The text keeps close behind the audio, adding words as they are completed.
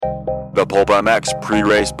The Pulp MX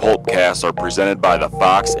pre-race Pulpcasts are presented by the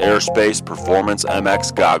Fox Aerospace Performance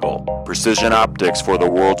MX Goggle. Precision optics for the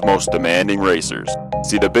world's most demanding racers.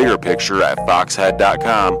 See the bigger picture at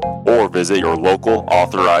foxhead.com or visit your local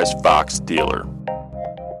authorized Fox dealer.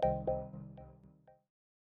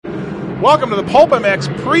 Welcome to the Pulp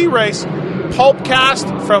MX pre-race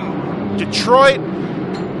Pulpcast from Detroit,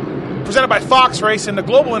 presented by Fox Racing, the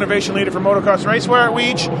global innovation leader for motocross racewear at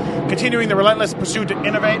Weege, continuing the relentless pursuit to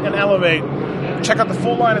innovate and elevate. Check out the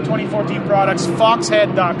full line of 2014 products,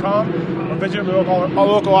 foxhead.com, or visit your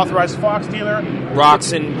local authorized Fox dealer.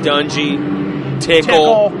 Roxon, Dungy,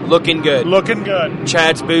 Tickle, looking good. Looking good.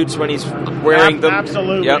 Chad's boots when he's wearing them.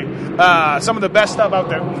 Absolutely. Yep. Some of the best stuff out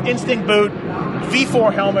there. Instinct boot,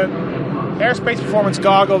 V4 helmet, Airspace Performance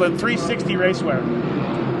goggle, and 360 racewear.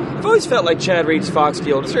 I've always felt like Chad Reed's Fox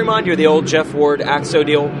deal. Does it remind you of the old Jeff Ward Axo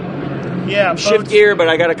deal? Yeah. Shift gear, but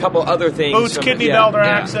I got a couple other things. Boots, kidney belt, or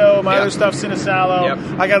Axo. My other stuff, Cinesalo.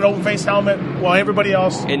 Yep. I got an open face helmet. Well, everybody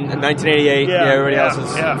else. In 1988, everybody else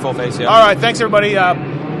is full face. Yeah. All right, thanks everybody.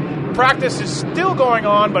 Practice is still going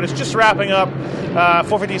on, but it's just wrapping up.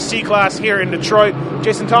 450 C class here in Detroit.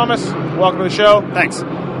 Jason Thomas, welcome to the show. Thanks.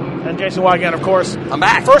 And Jason Wygant, of course. I'm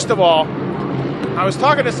back. First of all, I was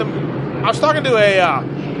talking to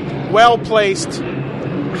a well-placed,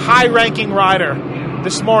 high-ranking rider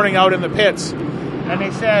this morning out in the pits, and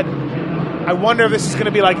they said, I wonder if this is going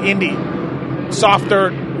to be like Indy. Soft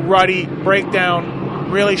dirt, ruddy, breakdown,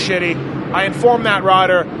 really shitty. I informed that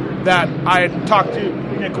rider that I had talked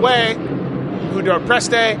to Nick Way, who did our press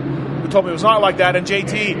day, who told me it was not like that, and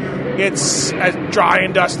JT, it's as dry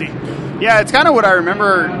and dusty. Yeah, it's kind of what I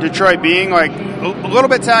remember Detroit being, like a little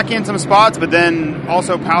bit tacky in some spots, but then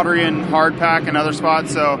also powdery and hard pack in other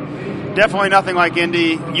spots, so definitely nothing like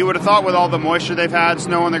Indy. You would have thought with all the moisture they've had,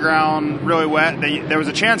 snow on the ground, really wet, there was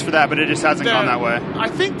a chance for that, but it just hasn't gone that way. I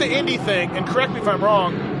think the Indy thing, and correct me if I'm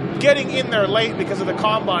wrong, getting in there late because of the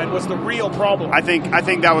combine was the real problem. I think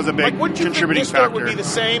that was a big contributing factor. This start would be the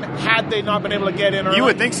same had they not been able to get in early? You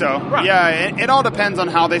would think so. Right. Yeah, it all depends on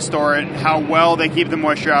how they store it, how well they keep the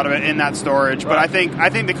moisture out of it in that storage. Right. But I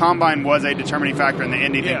think the combine was a determining factor in the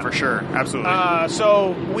Indy thing for sure. Absolutely.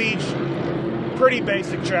 So Weege, pretty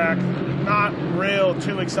basic track, not real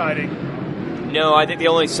too exciting. No, I think the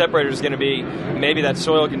only separator is going to be maybe that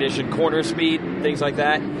soil condition, corner speed, things like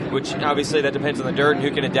that, which obviously that depends on the dirt and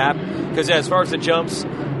who can adapt. Because as far as the jumps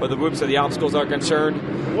or the whoops or the obstacles are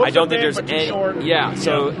concerned, I don't think there's any. Short. Yeah,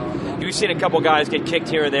 so you've seen a couple guys get kicked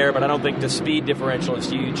here and there, but I don't think the speed differential is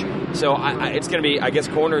huge. So it's going to be, I guess,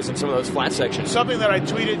 corners in some of those flat sections. Something that I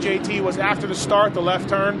tweeted, JT, was after the start, the left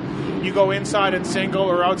turn, you go inside and single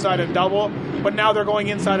or outside and double, but now they're going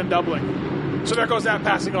inside and doubling. So there goes that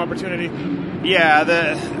passing opportunity. Yeah,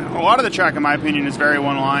 a lot of the track, in my opinion, is very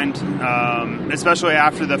one-lined, especially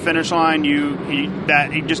after the finish line.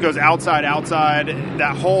 It just goes outside,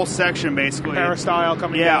 that whole section basically. Peristyle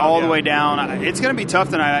coming down. Yeah, all the way down. It's going to be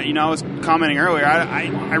tough tonight. I was commenting earlier,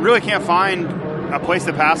 I really can't find a place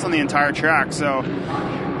to pass on the entire track, so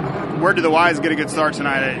word to the wise, get a good start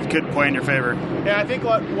tonight. It could play in your favor. Yeah, I think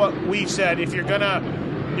what we said, if you're gonna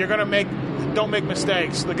don't make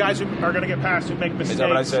mistakes. The guys who are going to get past who make mistakes. Is that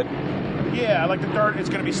what I said? Yeah, like the dirt is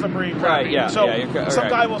going to be slippery. Right, yeah. So some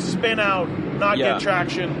guy will spin out, not get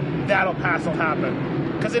traction. That'll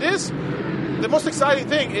happen. Because it is, the most exciting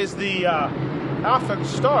thing is the after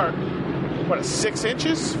start, a 6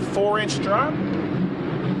 inches, 4-inch drop?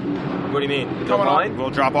 What do you mean? The line? Will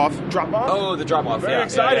drop off? Drop off? Oh, the drop off. Very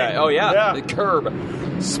exciting. Yeah. Oh, yeah. The curb.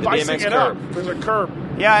 Spicing the it curb. up. There's a curb.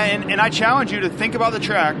 Yeah, and I challenge you to think about the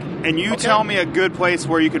track, and you tell me a good place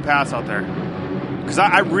where you could pass out there. Because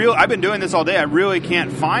I've been doing this all day. I really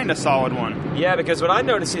can't find a solid one. Yeah, because what I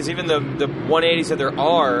noticed is even the 180s that there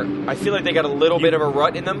are, I feel like they got a little bit of a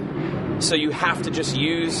rut in them. So you have to just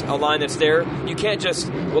use a line that's there. You can't just,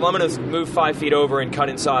 I'm going to move 5 feet over and cut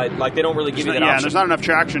inside. Like, they don't really give you that option. Yeah, there's not enough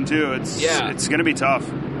traction, too. It's going to be tough.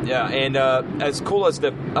 Yeah, and as cool as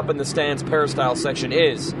the up in the stands peristyle section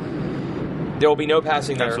is, there will be no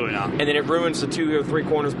passing there. Absolutely not. And then it ruins the 2 or 3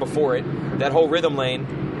 corners before it. That whole rhythm lane,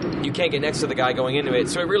 you can't get next to the guy going into it.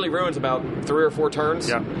 So it really ruins about 3 or 4 turns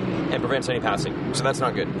and prevents any passing. So that's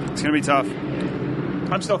not good. It's going to be tough.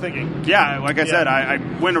 I'm still thinking. Yeah, like I said, I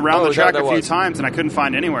went around the track a few times and I couldn't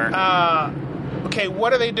find anywhere. Okay,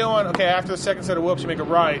 what are they doing? Okay, after the second set of whoops, you make a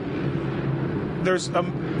right. There's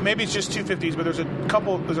maybe it's just 250s, but there's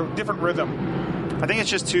a different rhythm. I think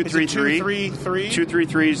it's just 2-3-3. 2-3-3?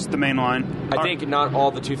 2-3-3 is the main line. I think not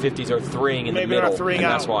all the 250s are threeing in the middle. Maybe they're not threeing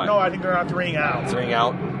out. That's why. No, I think they're not threeing out. Threeing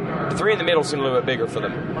out? The 3 in the middle seem a little bit bigger for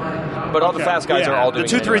them. But all the fast guys are all doing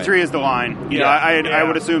the 2-3-3 it anyway. is the line. I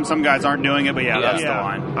would assume some guys aren't doing it, but that's the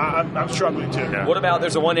line. I'm struggling too. Yeah. What about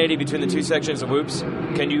there's a 180 between the 2 sections of whoops?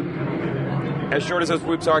 Can you, as short as those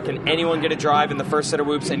whoops are, can anyone get a drive in the first set of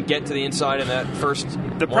whoops and get to the inside in that first?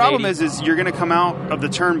 The problem is you're going to come out of the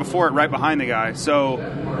turn before it right behind the guy, so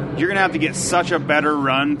you're going to have to get such a better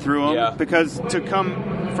run through him because to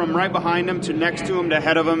come from right behind him to next to him to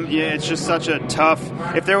ahead of him, it's just such a tough.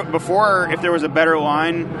 If there was a better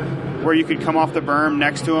line where you could come off the berm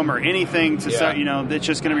next to him or anything to set, it's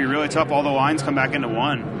just going to be really tough. All the lines come back into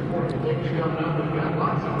one.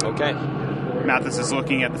 Okay. Matthes is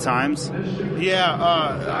looking at the times. Yeah,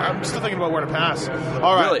 I'm still thinking about where to pass.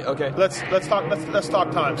 All right, really? Okay. Let's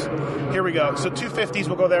talk times. Here we go. So 250s,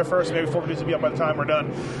 we'll go there first. Maybe 450s will be up by the time we're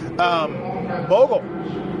done. Bogle.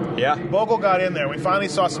 Yeah. Bogle got in there. We finally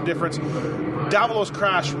saw some difference. Davalos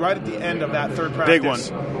crashed right at the end of that third practice. Big one.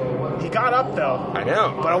 He got up though. I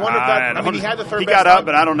know. But I wonder if that. He had the third. He best got up, time.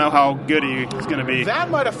 but I don't know how good he's going to be. That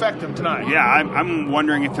might affect him tonight. Yeah, I'm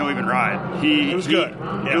wondering if he'll even ride. He was good.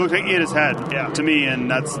 It looked like he hit his head to me, and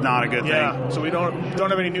that's not a good thing. So we don't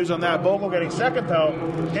have any news on that. Bogle getting second though.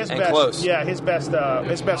 His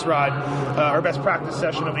best ride, or best practice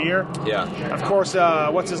session of the year. Yeah. Of course,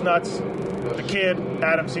 what's his nuts? The kid,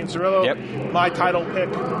 Adam Cianciarillo. Yep. My title pick.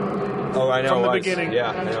 Oh, I know. From the beginning. Yeah,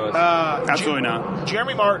 I know. Absolutely not.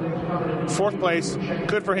 Jeremy Martin, 4th place.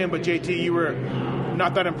 Good for him, but JT, you were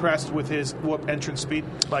not that impressed with his whoop entrance speed?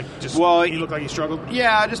 He looked like he struggled?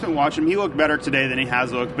 Yeah, I've just been watching him. He looked better today than he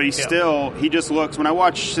has looked, but he just looks, when I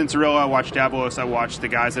watch Cianciarillo, I watch Davalos, I watch the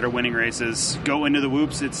guys that are winning races go into the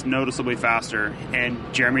whoops, it's noticeably faster,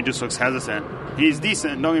 and Jeremy just looks hesitant. He's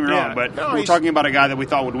decent, don't get me wrong, but we're talking about a guy that we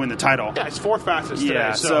thought would win the title. Yeah, he's 4th fastest today.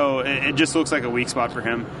 Yeah, so it just looks like a weak spot for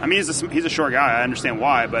him. I mean, he's a short guy, I understand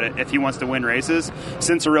why, but if he wants to win races,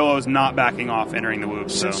 Cianciarillo is not backing off entering the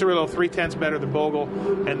whoops. Cianciarillo 3/10 better than Bogle,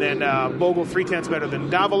 and then Bogle 3/10 better than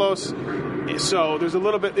Davalos. So there's a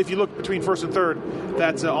little bit, if you look between first and third,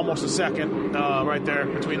 that's almost a second right there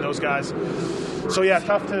between those guys. So yeah,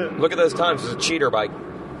 tough to... Look at those times. It's a cheater bike.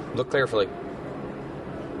 Look carefully.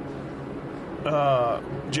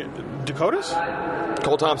 Dakotas?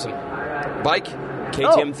 Cole Thompson. Bike.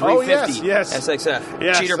 KTM 350 SXF.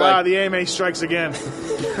 Yes, cheater bike. The AMA strikes again.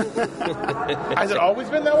 Has it always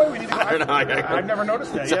been that way? We need to go. I don't know. I've never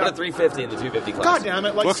noticed that. It's on a 350 in the 250 class. God damn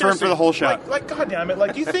it! Look for him for the whole shot. God damn it!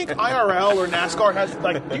 Do you think IRL or NASCAR has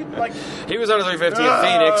He was on a 350 in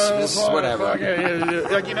Phoenix. Whatever.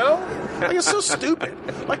 It's so stupid.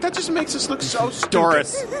 That just makes us look so stupid.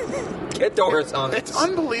 Doris. Get Doris on it. It's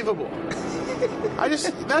unbelievable.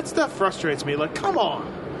 That stuff frustrates me. Come on.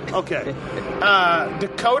 Okay.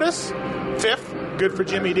 Dakotas, 5th. Good for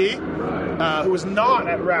Jimmy D, who was not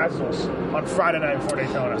at Razzles on Friday night before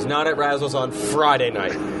Daytona. He was not at Razzles on Friday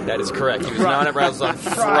night. That is correct. He was not at Razzles on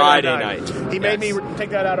Friday night. He made me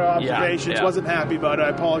take that out of observations. Yeah. Wasn't happy about it. I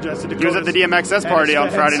apologize to Dakotas. He was at the DMXS party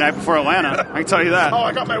on Friday night before Atlanta. I can tell you that. Oh,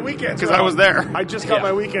 I got my weekends because I was there. I just got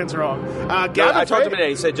my weekends wrong. I talked to him today.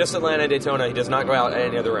 He said just Atlanta and Daytona. He does not go out at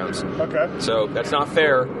any other rounds. Okay. So that's not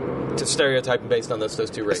fair to stereotype based on those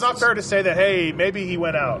 2 races. It's not fair to say that, hey, maybe he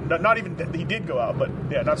went out. Not even that he did go out, but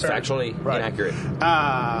yeah, not fair. It's factually inaccurate.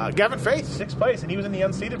 Gavin Faith, 6th place, and he was in the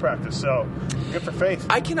unseeded practice, so good for Faith.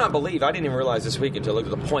 I cannot believe, I didn't even realize this week until I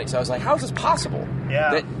looked at the points. I was like, how is this possible?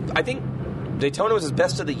 Yeah. I think Daytona was his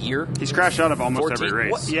best of the year. He's crashed out of almost 14. every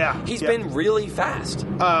race. Yeah. He's been really fast.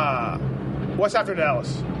 What's after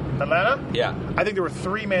Dallas? Atlanta? Yeah. I think there were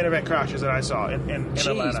 3 main event crashes that I saw in Atlanta.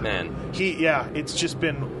 Jeez, man. It's just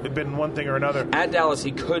been one thing or another. At Dallas,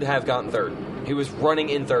 he could have gotten 3rd. He was running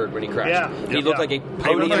in 3rd when he crashed. Yeah. He looked like a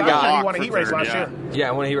podium guy. guy. He won a heat race last year.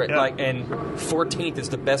 Yeah, when he Yeah. and 14th is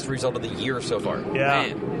the best result of the year so far.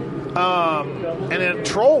 Yeah. Man. And then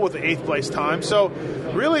Troll with the 8th place time. So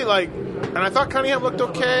really, and I thought Cunningham looked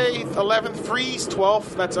okay. 11th, Freeze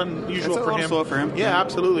 12th. That's unusual for him. Slow for him. Yeah,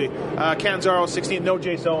 absolutely. Canzaro 16th. No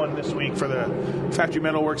Jace Owen this week for the Factory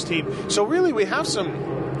Metalworks team. So really, we have some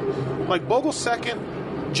Bogle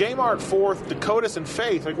 2nd, J-Mart 4th, Dakotas and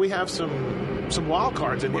Faith. We have some wild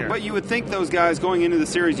cards in here. But you would think those guys going into the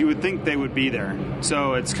series, you would think they would be there.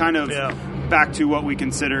 So it's kind of back to what we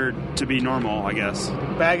consider to be normal, I guess.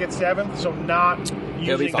 Baggett 7th, so not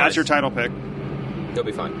using... That's your title pick. He'll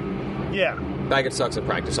be fine. Yeah. Baggett sucks at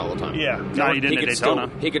practice all the time. Yeah. No, he didn't at Daytona.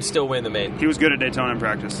 He could still win the main. He was good at Daytona in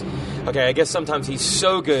practice. Okay, I guess sometimes he's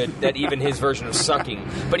so good that even his version of sucking.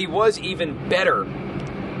 But he was even better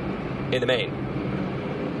in the main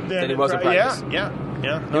than he was in practice. Yeah.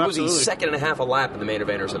 It was a second and a half a lap in the main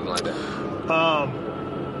event or something like that.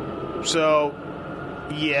 So,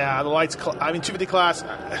 Yeah, the lights. 250 class.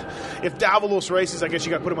 If Davalos races, I guess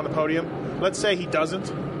you got to put him on the podium. Let's say he doesn't.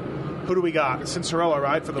 Who do we got? Cincerello,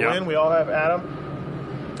 right, for the win. We all have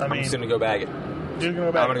Adam. I'm just going to go bag it. You're going to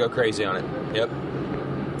go bag I'm going to go crazy on it. Yep.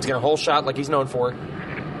 He's going to whole shot like he's known for.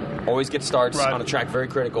 Always get starts on a track very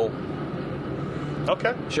critical.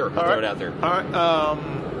 Okay. Sure. I'll throw it out there. All right.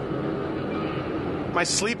 My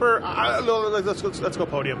sleeper. Let's go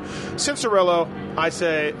podium. Cincerello, I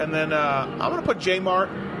say, and then I'm going to put J Mart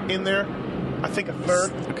in there. I think a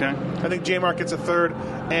third. Okay. I think J Mart gets a third,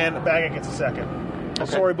 and Baggett gets a second.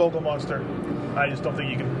 Okay. Sorry, Bogle Monster. I just don't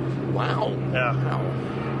think you can. Wow. Yeah. Wow.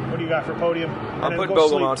 What do you got for podium? I'm putting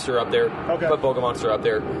Bogle Monster up there. Okay. Put Bogle Monster up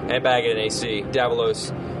there, and Baggett and AC.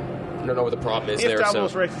 Davalos. I don't know what the problem is there. If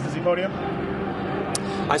Davalos races, is he podium?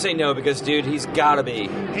 I say no because, dude, he's got to be.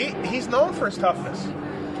 He's known for his toughness.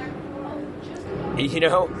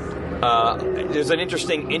 There's an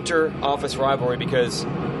interesting inter-office rivalry because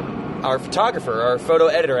our photographer, our photo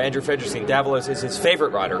editor, Andrew Fredrickson, Davalos is his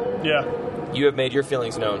favorite rider. Yeah. You have made your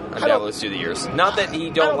feelings known on Davalos through the years. Not that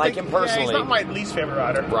you don't like him personally. Yeah, he's not my least favorite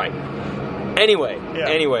rider. Right. Anyway,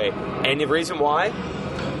 and the reason why?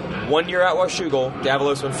 1 year at Washougal,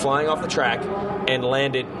 Davalos went flying off the track and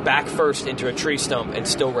landed back first into a tree stump and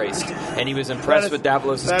still raced. And he was impressed with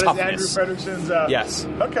Davalos' toughness. That is Andrew Fredrickson's... yes.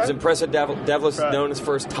 Okay. He was impressed with Davalos known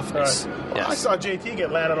for his toughness. Right. Well, I saw JT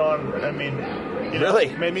get landed on, really?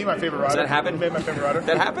 Made me my favorite rider. Does that happen? Made my favorite rider.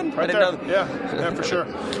 That happened? Right I didn't know. Yeah, for sure.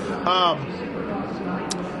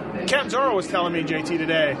 Canzaro was telling me, JT,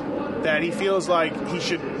 today, that he feels like he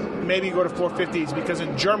should maybe go to 450s because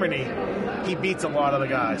in Germany, he beats a lot of the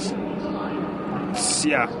guys.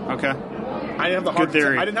 Yeah, okay. I didn't have the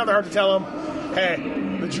heart to tell him, hey,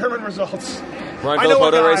 the German results. Ryan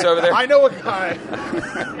Villapoto race over there? I know a guy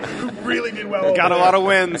who really did well. Got a lot of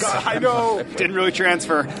wins. I know. Didn't really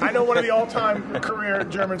transfer. I know one of the all-time career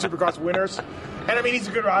German Supercross winners. And, he's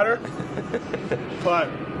a good rider. But...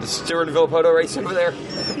 The Stewart and Villapoto race over there?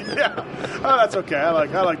 Yeah. Oh, that's okay. I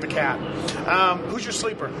like the cat. Who's your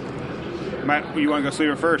sleeper? You want to go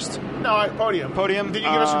sleeper first? No, podium. Podium? Did you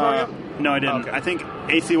give us a podium? No, I didn't. Okay. I think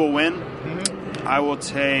AC will win. Mm-hmm. I will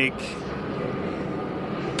take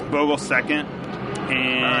Bogle second.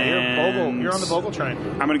 And you're on the Bogle train.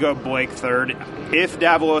 I'm going to go Blake third. If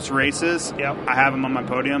Davalos races, I have him on my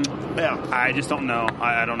podium. Yeah. I just don't know.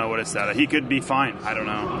 I don't know what it's at. He could be fine. I don't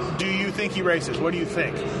know. Do you think he races? What do you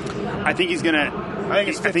think? I think he's going to... I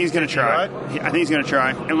think he's going to try. Right? I think he's going to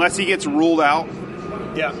try. Unless he gets ruled out,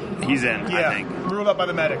 he's in, yeah. I think. Ruled out by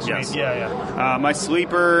the medics. Yes. Yeah. My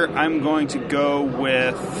sleeper, I'm going to go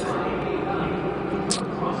with...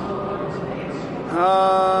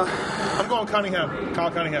 I'm going Cunningham.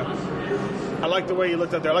 Kyle Cunningham. I like the way you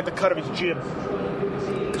looked up there. I like the cut of his jib.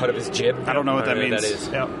 Cut of his jib? I don't know what that means. What that is.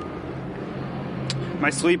 Yeah. My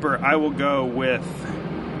sleeper, I will go with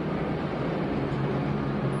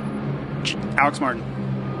Alex Martin.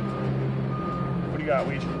 What do you got,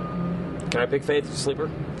 Weege? Can I pick Faith sleeper?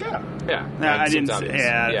 Yeah. Yeah. No, I didn't.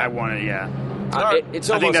 I want it. Yeah. It's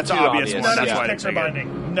I think almost that's too obvious. obvious. None of That's his why I picks are didn't take it.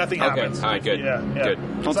 binding. Nothing happens. Okay. All right. Good. Yeah.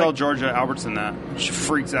 Good. Don't tell Georgia Albertson that. She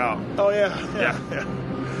freaks out. Oh yeah.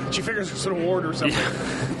 She figures it's an award or something.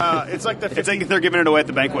 It's like the. It's like they're giving it away at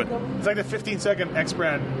the banquet. It's like the 15-second X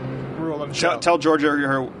brand rule on the show. Tell Georgia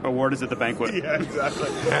her award is at the banquet. Yeah, exactly.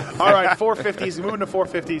 All right, 450s. Moving to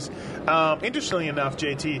 450s. Interestingly enough,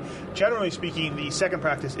 JT, generally speaking, the second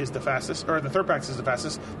practice is the fastest, or the third practice is the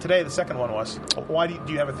fastest. Today, the second one was. Why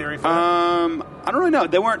do you have a theory for that? I don't really know.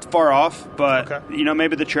 They weren't far off, but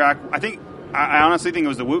maybe the track. I honestly think it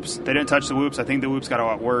was the whoops. They didn't touch the whoops. I think the whoops got a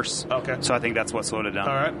lot worse. Okay. So I think that's what slowed it down.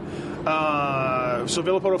 All right. So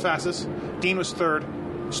Villapoto fastest. Dean was third.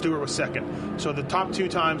 Stewart was second. So the top two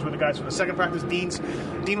times were the guys from the second practice. Dean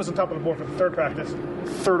was on top of the board for the third practice,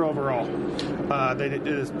 third overall.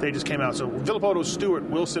 They just came out. So Villapoto, Stewart,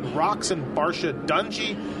 Wilson, Roxon, Barsha,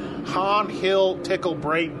 Dungy, Hahn, Hill, Tickle,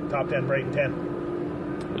 Brayton. Top 10, Brayton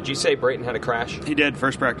 10. Did you say Brayton had a crash? He did,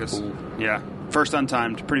 first practice. Ooh. Yeah. First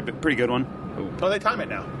untimed. Pretty good one. Ooh. Oh, they time it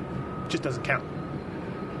now. Just doesn't count.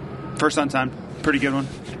 First untimed. Pretty good one.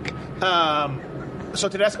 So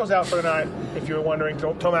Tedesco's out for the night, if you were wondering.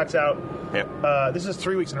 Tomac's out. Yep. This is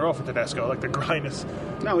 3 weeks in a row for Tedesco. Like, the grind is...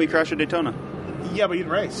 No, he crashed at Daytona. Yeah, but he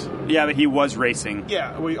didn't race. Yeah, but he was racing.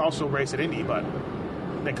 Yeah, we also raced at Indy, but...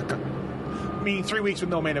 Meaning 3 weeks with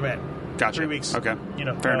no main event. Gotcha. 3 weeks. Okay.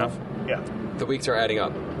 Fair enough. Yeah. The weeks are adding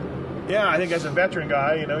up. Yeah, I think as a veteran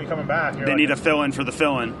guy, you're coming back. They need a fill-in for the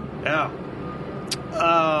fill-in. Yeah.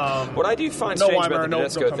 What I do find strange about the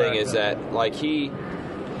Tedesco thing is that, like, he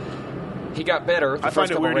got better the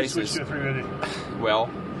first couple races. He switched to 350. Well,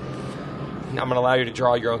 I'm going to allow you to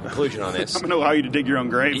draw your own conclusion on this. I'm going to allow you to dig your own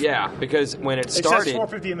grave. Yeah, because when it It started... says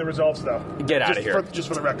 450 in the results, though. Get out of here. Just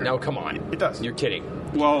for the record. No, come on. It does. You're kidding.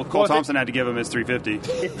 Well, Cole Thompson had to give him his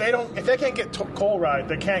 350. If they can't get Cole right,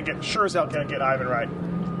 they sure as hell can't get Ivan right.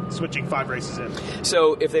 Switching 5 races in.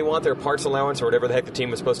 So if they want their parts allowance or whatever the heck the team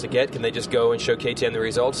was supposed to get, can they just go and show KTM the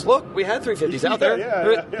results? Look, we had 350s out there.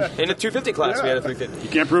 Yeah. In the 250 class, we had a 350. You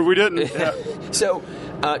can't prove we didn't. So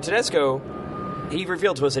Tedesco, he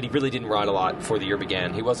revealed to us that he really didn't ride a lot before the year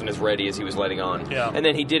began. He wasn't as ready as he was letting on. Yeah. And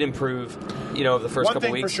then he did improve, the first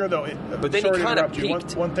couple weeks. One thing for sure, though, but then he kind of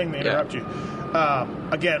peaked. One thing to interrupt you.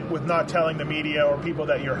 Again, with not telling the media or people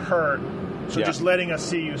that you're hurt, so just letting us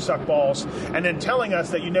see you suck balls, and then telling us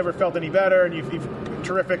that you never felt any better, and you've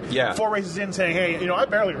terrific. Yeah. 4 races in saying, hey, I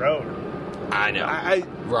barely rode. I know.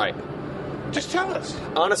 Right. Just tell us.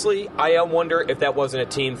 Honestly, I wonder if that wasn't a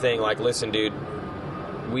team thing, like, listen, dude,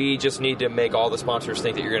 we just need to make all the sponsors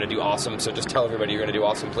think that you're going to do awesome, so just tell everybody you're going to do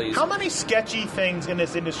awesome, please. How many sketchy things in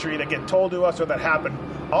this industry that get told to us or that happen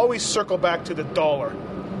always circle back to the dollar?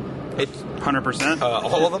 It's 100%.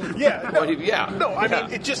 All of them? Yeah. No, No, I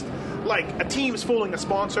mean, it just... Like, a team's fooling a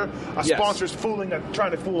sponsor, sponsor's trying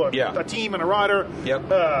to fool a team and a rider,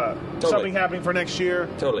 Totally. something happening for next year.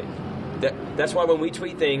 Totally. That's why when we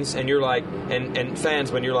tweet things and you're like, and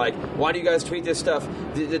fans, when you're like, why do you guys tweet this stuff?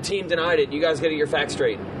 The team denied it. You guys get your facts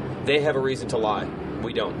straight. They have a reason to lie.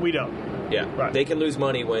 We don't. Yeah. Right. They can lose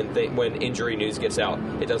money when injury news gets out.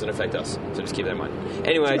 It doesn't affect us. So just keep that in mind.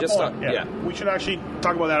 Anyway, I just thought, we should actually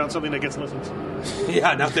talk about that on something that gets listens.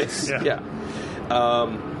 Not this. Yeah.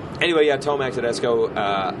 Anyway, Tomac Tedesco.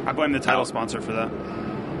 I blame the title sponsor for that.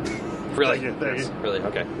 Really? There you go. Really?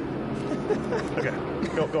 Okay.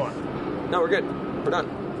 Okay. Go on. No, we're good. We're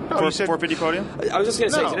done. No, you said 450 podium? I was just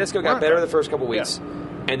going to say, Tedesco got better the first couple weeks. Yeah.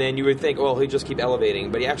 And then you would think, well, he'd just keep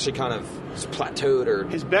elevating. But he actually kind of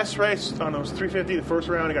plateaued. His best race on was 350 the first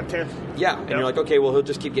round. He got 10th. Yeah. And you're like, okay, well, he'll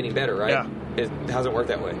just keep getting better, right? Yeah. It hasn't worked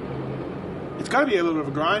that way. It's got to be a little bit of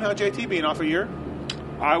a grind, huh, JT, being off a year?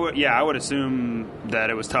 I would assume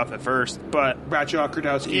that it was tough at first, but Bradshaw,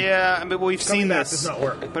 Krudowski. Yeah, but we've seen this. Does not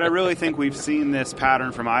work. But I really think we've seen this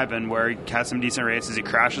pattern from Ivan, where he has some decent races. He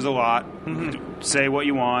crashes a lot. Mm-hmm. Say what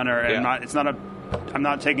you want, I'm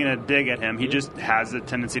not taking a dig at him. He just has a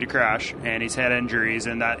tendency to crash, and he's had injuries,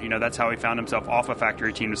 and that's how he found himself off a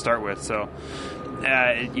factory team to start with. So,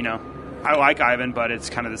 I like Ivan, but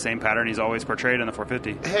it's kind of the same pattern he's always portrayed in the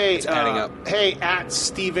 450. Hey, it's adding up. Hey, at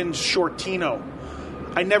Steven Shortino.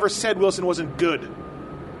 I never said Wilson wasn't good,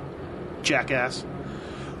 jackass.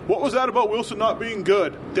 What was that about Wilson not being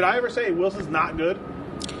good? Did I ever say Wilson's not good?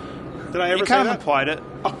 Did I ever say that? You kind of implied it.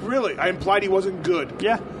 Oh, really? I implied he wasn't good.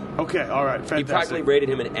 Yeah. Okay, all right, fantastic. You practically rated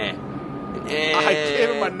him an eh. I gave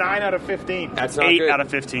him a 9 out of 15. That's not 8 good. out of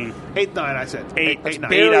 15. 8, 9, I said. 8, 9.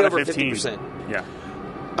 Barely 8 out of over 15. 50%. Yeah.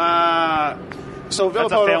 So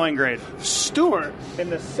That's a Villopoto, failing grade. Stewart, in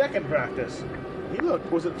the second practice,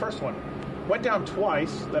 was it the first one? Went down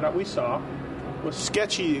twice that we saw. Was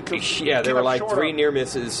sketchy. Yeah, there were like 3 near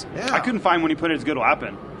misses. Yeah. I couldn't find when he put his good lap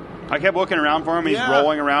in. I kept looking around for him. He's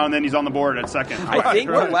rolling around, and then he's on the board at second. I think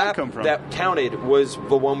the lap come from? that counted was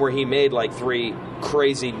the one where he made like 3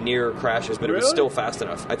 crazy near crashes, but it was still fast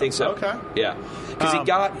enough. I think so. Okay. Yeah.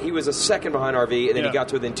 Because he was a second behind RV, and then he got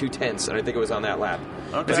to within 2/10, and I think it was on that lap.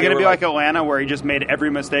 Okay. Is it going to be like Atlanta, where he just made every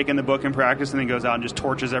mistake in the book in practice, and then goes out and just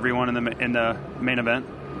torches everyone in the main event?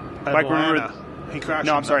 Like remember, he crashed.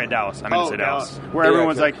 No, I'm sorry, at Dallas. I meant to say Dallas, where Yeah,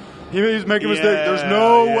 everyone's okay. like, he's making a mistake. There's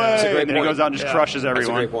no way. That's a great And then he point. goes out and just crushes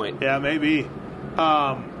everyone. That's a great point. Yeah, maybe.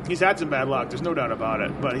 He's had some bad luck. There's no doubt about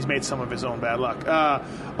it. But he's made some of his own bad luck.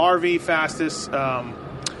 RV fastest.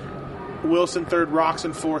 Wilson third.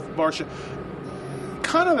 Roxon fourth. Barsha.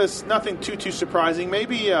 Kind of this nothing too surprising.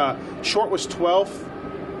 Maybe Short was 12th.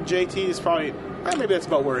 JT is probably. Maybe that's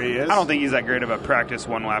about where he is. I don't think he's that great of a practice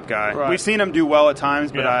one lap guy. Right. We've seen him do well at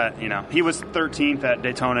times, but he was 13th at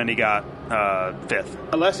Daytona and he got 5th.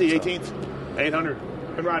 Alessi 18th.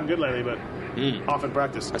 800. Been riding good lately, but off in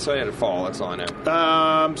practice. I saw he had a fall. That's all I know.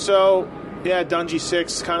 Dungey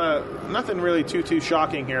 6. Kind of nothing really too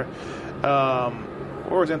shocking here.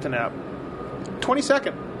 Where was Entenap?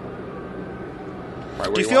 22nd.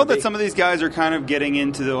 Right, Do you feel that some of these guys are kind of getting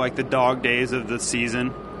into the dog days of the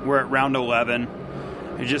season? We're at round 11.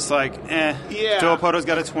 You're just like, Yeah. Villopoto's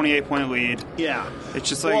got a 28-point lead. Yeah. It's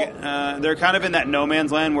just like they're kind of in that no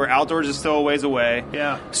man's land where outdoors is still a ways away.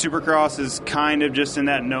 Yeah. Supercross is kind of just in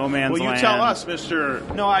that no man's land. Well, you tell us,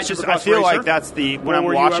 Mr. No, I Supercross feel racer. like that's when I'm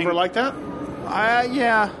were watching. you ever like that?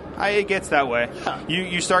 It gets that way. Huh.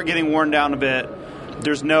 You start getting worn down a bit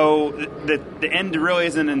there's no the end really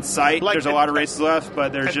isn't in sight. Like, there's a lot of races left,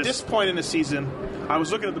 but there's at this point in the season, I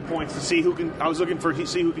was looking at the points to see who can. I was looking for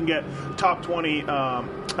see who can get top 20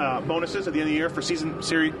 bonuses at the end of the year for season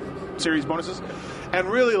series bonuses, and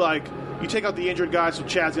really like you take out the injured guys, so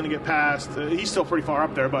Chad's going to get past. He's still pretty far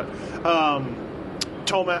up there, but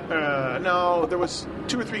no, there was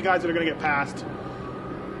 2 or 3 guys that are going to get past.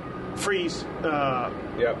 Freeze.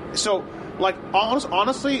 So, like,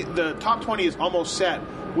 honestly, the top 20 is almost set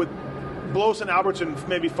with Blows and Albertson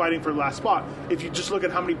maybe fighting for the last spot. If you just look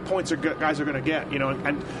at how many points guys are going to get,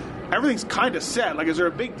 and everything's kind of set. Like, is there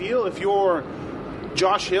a big deal if you're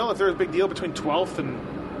Josh Hill? If there's a big deal between 12th and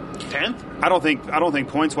 10th? I don't think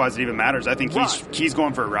points wise it even matters. I think he's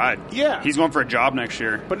going for a ride. Yeah, he's going for a job next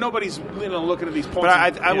year. But nobody's looking at these points.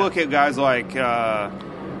 But I look at guys like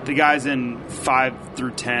the guys in 5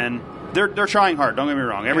 through 10. They're trying hard. Don't get me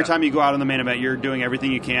wrong. Every time you go out in the main event, you're doing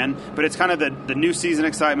everything you can. But it's kind of the new season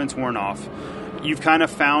excitement's worn off. You've kind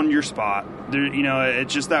of found your spot.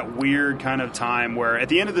 It's just that weird kind of time where at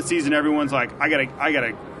the end of the season, everyone's like, I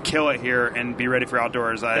gotta kill it here and be ready for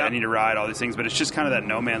outdoors. I need to ride all these things. But it's just kind of that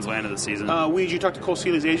no man's land of the season. Weege, you talked to Cole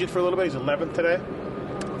Seeley's agent for a little bit. He's 11th today.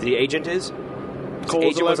 The agent is? Cole's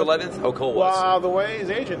agent was 11th? Oh, Cole was. Wow, the way his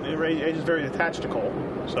agent's very attached to Cole.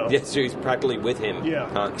 So. Yeah, so he's practically with him.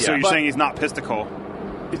 Yeah. So you're saying he's not pissed at Cole?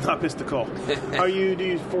 He's not pissed at Cole. Do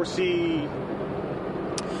you foresee...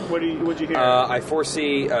 What'd you hear? I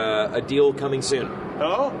foresee a deal coming soon.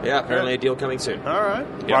 Oh? Yeah, apparently a deal coming soon. All right.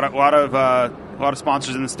 Yep. A lot of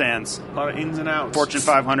sponsors in the stands. A lot of ins and outs. Fortune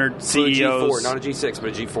 500 CEOs. G4, not a G6, but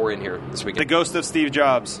a G4 in here this weekend. The ghost of Steve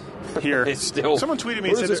Jobs here. It's still. Someone tweeted me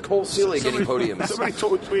and said this Cole Seeley getting podiums. Somebody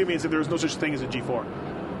tweeted me and said there was no such thing as a G4.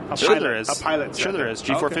 There is. A pilot. Sure there is.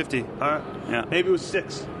 G450. Okay. All right. Yeah. Maybe it was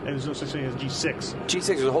 6. And there's no such thing as G6. G6,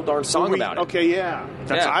 there's a whole darn song about it. Okay, yeah.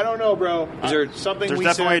 I don't know, bro. There's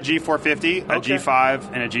definitely a G450, a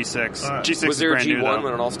G5, and a G6. Right. G6 was there is a brand G1 new,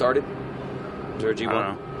 when it all started? Was there a G1? I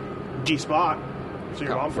don't know. G-Spot. So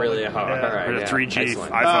you're on really? Yeah. All right. Or a 3G,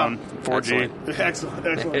 Excellent. iPhone, 4G. Excellent.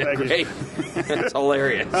 Thank you. Great. That's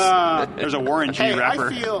hilarious. There's a Warren G rapper.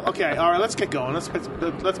 I feel... Okay, all right, let's get going.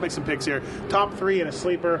 Let's make some picks here. Top 3 and a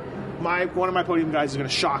sleeper. One of my podium guys is going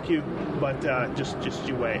to shock you, but just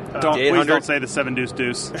you wait. Please don't say the 7 deuce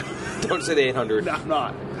deuce. Don't say the 800. No, I'm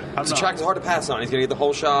not. The track's hard to pass on. He's going to get the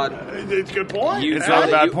whole shot. It's a good point. It's not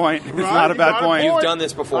a bad point. It's not a bad point. You've done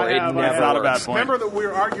this before. It never works. Not a bad point. Remember that we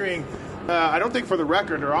were arguing, I don't think for the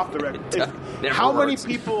record or off the record, how many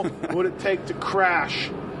people would it take to crash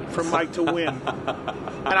for Mike to win?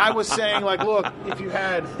 And I was saying, like, look, if you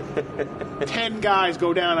had 10 guys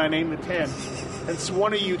go down, I named the 10, and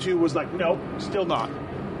one of you two was like, nope, still not.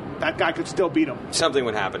 That guy could still beat him. Something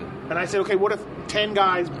would happen. And I said, okay, what if 10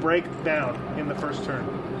 guys break down in the first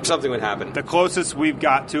turn? Something would happen. The closest we've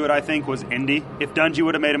got to it, I think, was Indy. If Dungey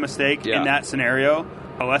would have made a mistake in that scenario,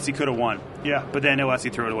 Alessi could have won. Yeah. But then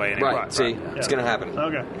Alessi threw it away anyway. Right. See, it's going to happen.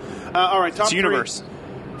 Okay. All right, top it's universe.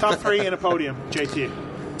 Top 3 in a podium,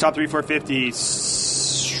 JT. Top 3, 450.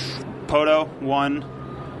 Poto, 1.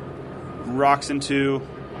 Roxon, 2.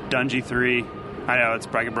 Dungey, 3. I know, it's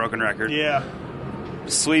like a broken record. Yeah.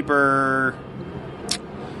 Sleeper,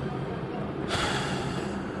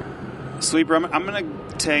 I'm going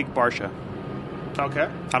to take Barsha. Okay.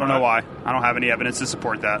 I don't know why. I don't have any evidence to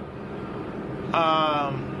support that.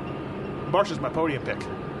 Barsha's my podium pick.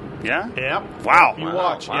 Yeah? Yeah. Wow. You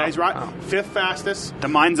watch. Wow. Yeah, he's right. Wow. 5th fastest. The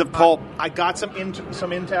minds of Pulp. I got some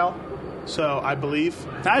intel, so I believe.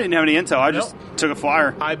 I didn't have any intel. I just took a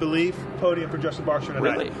flyer. I believe podium for Justin Barsha tonight.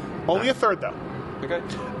 Really? Only a third, though. Okay.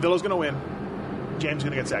 Villa's going to win. James is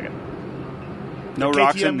going to get second. No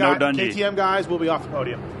Roxon, no Dungey. KTM guys will be off the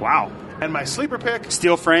podium. Wow. And my sleeper pick.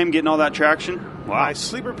 Steel frame getting all that traction. Wow. My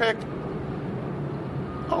sleeper pick.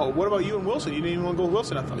 Oh, what about you and Wilson? You didn't even want to go with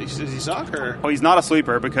Wilson. I thought. Does he suck? Or? Well, he's not a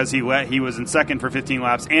sleeper because he was in second for 15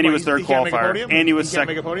 laps, and he was third qualifier, and he was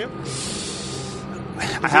second. He can't make a podium.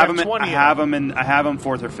 I have him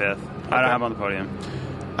 4th or 5th. Okay. I don't have him on the podium.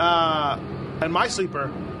 And my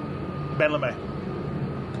sleeper, Ben LeMay.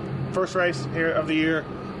 First race here of the year.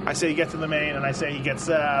 I say he gets in the main, and I say he gets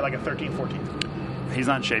like a 13th, 14th. He's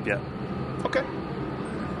not in shape yet. Okay.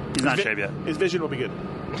 He's not in shape yet. His vision will be good.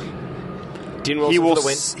 Dean Wilson for the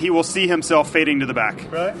win. He will see himself fading to the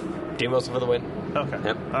back. Really? Dean Wilson for the win. Okay.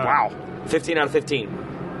 Yep. Wow. 15 out of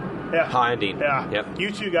 15. Yeah. High on Dean. Yeah. Yep.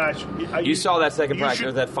 You two guys. You saw that second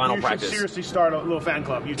practice, that final practice. You should seriously start a little fan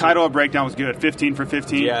club. Title of Breakdown was good. 15 for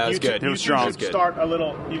 15. Yeah, it was good. It was strong. You start a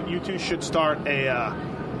little. You two should start a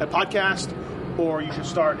podcast, or you should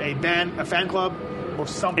start a fan club, or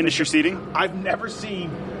something. Industry seating. I've never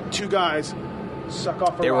seen two guys suck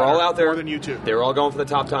off a They were all out there. more than you two. They were all going for the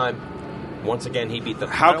top time. Once again, he beat them.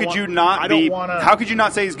 How could you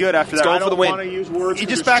not say he's good after that? going for the win. I don't want to use words. He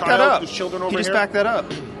just backed that up. There's children over He just here. backed that up.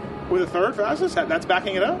 With a third fastest? That's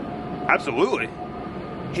backing it up? Absolutely.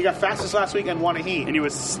 He got fastest last week and won a heat. And he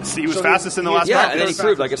was fastest in the last Yeah, practice. and then he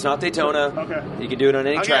proved like it's not Daytona. Okay. You can do it on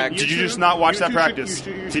any track. Did you just not watch that practice?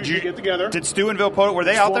 Did you get together? Did Stu and Vilpoto, were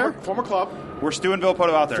they out there? Former club. Were Stu and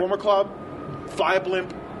Vilpoto out there? Former club. Fly a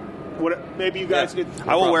blimp. Maybe you guys get...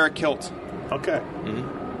 I will wear a kilt. Okay.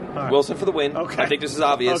 Right. Wilson for the win. Okay. I think this is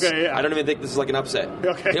obvious. Okay, yeah. I don't even think this is like an upset.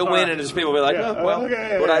 Okay. He'll win, and just people will be like,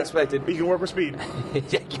 what I expected. He can work with speed.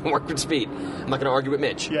 Yeah, you can work with speed. I'm not going to argue with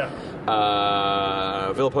Mitch. Yeah.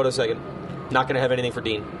 Villapoto second. Not going to have anything for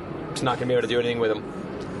Dean. Just not going to be able to do anything with him.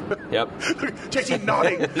 Yep. JT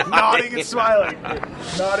nodding and smiling.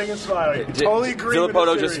 Nodding and smiling. Totally agree with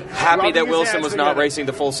Villapoto this just theory. happy Rubbing that his Wilson hands was together. not racing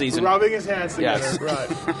the full season. Rubbing his hands together. Yes.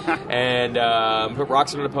 Right. And put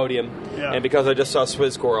Roxon on the podium. Yeah. And because I just saw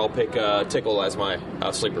Swisscore, I'll pick Tickle as my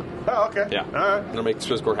sleeper. Oh, okay. Yeah. All right. I'm going to make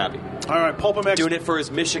Swisscore happy. All right. Pulpcast. Doing it for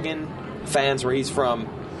his Michigan fans where he's from.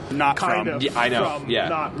 Not kind from. of. Yeah, I know. From, Yeah.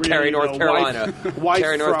 Not really, Cary, North Carolina. Wife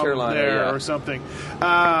Cary, North from Carolina, there yeah. or something.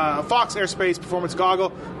 Fox Airspace Performance Goggle.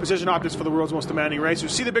 Precision optics for the world's most demanding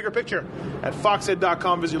racers. See the bigger picture at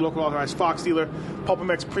foxhead.com. Visit your local authorized Fox dealer.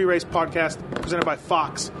 Pulpmex pre-race podcast presented by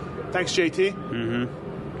Fox. Thanks, JT.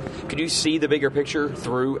 Mm-hmm. Could you see the bigger picture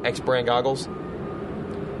through X-brand goggles?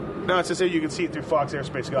 No, it's to say you can see it through Fox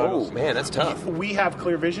Airspace Goggles. Oh, man, that's tough. We have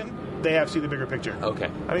clear vision. They have see the bigger picture. Okay.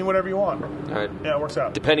 I mean, whatever you want. All right. Yeah, it works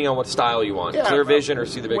out. Depending on what style you want. Yeah, Clear vision or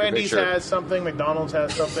see the bigger Wendy's picture. has something. McDonald's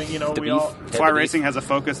has something. You know, The we beef. all... Fly Racing has a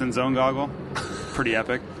focus and zone goggle. Pretty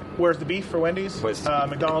epic. Where's the beef for Wendy's?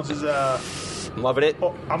 McDonald's is... I'm loving it.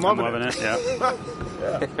 Oh, I'm loving it. Yeah.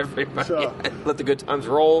 Yeah. Everybody. So- Let the good times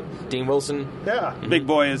roll. Dean Wilson. Yeah. Big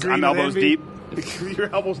boy is Green I'm with elbows envy. deep. Your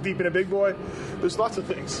elbows deep in a big boy. There's lots of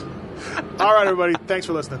things. All right, everybody. Thanks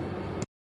for listening.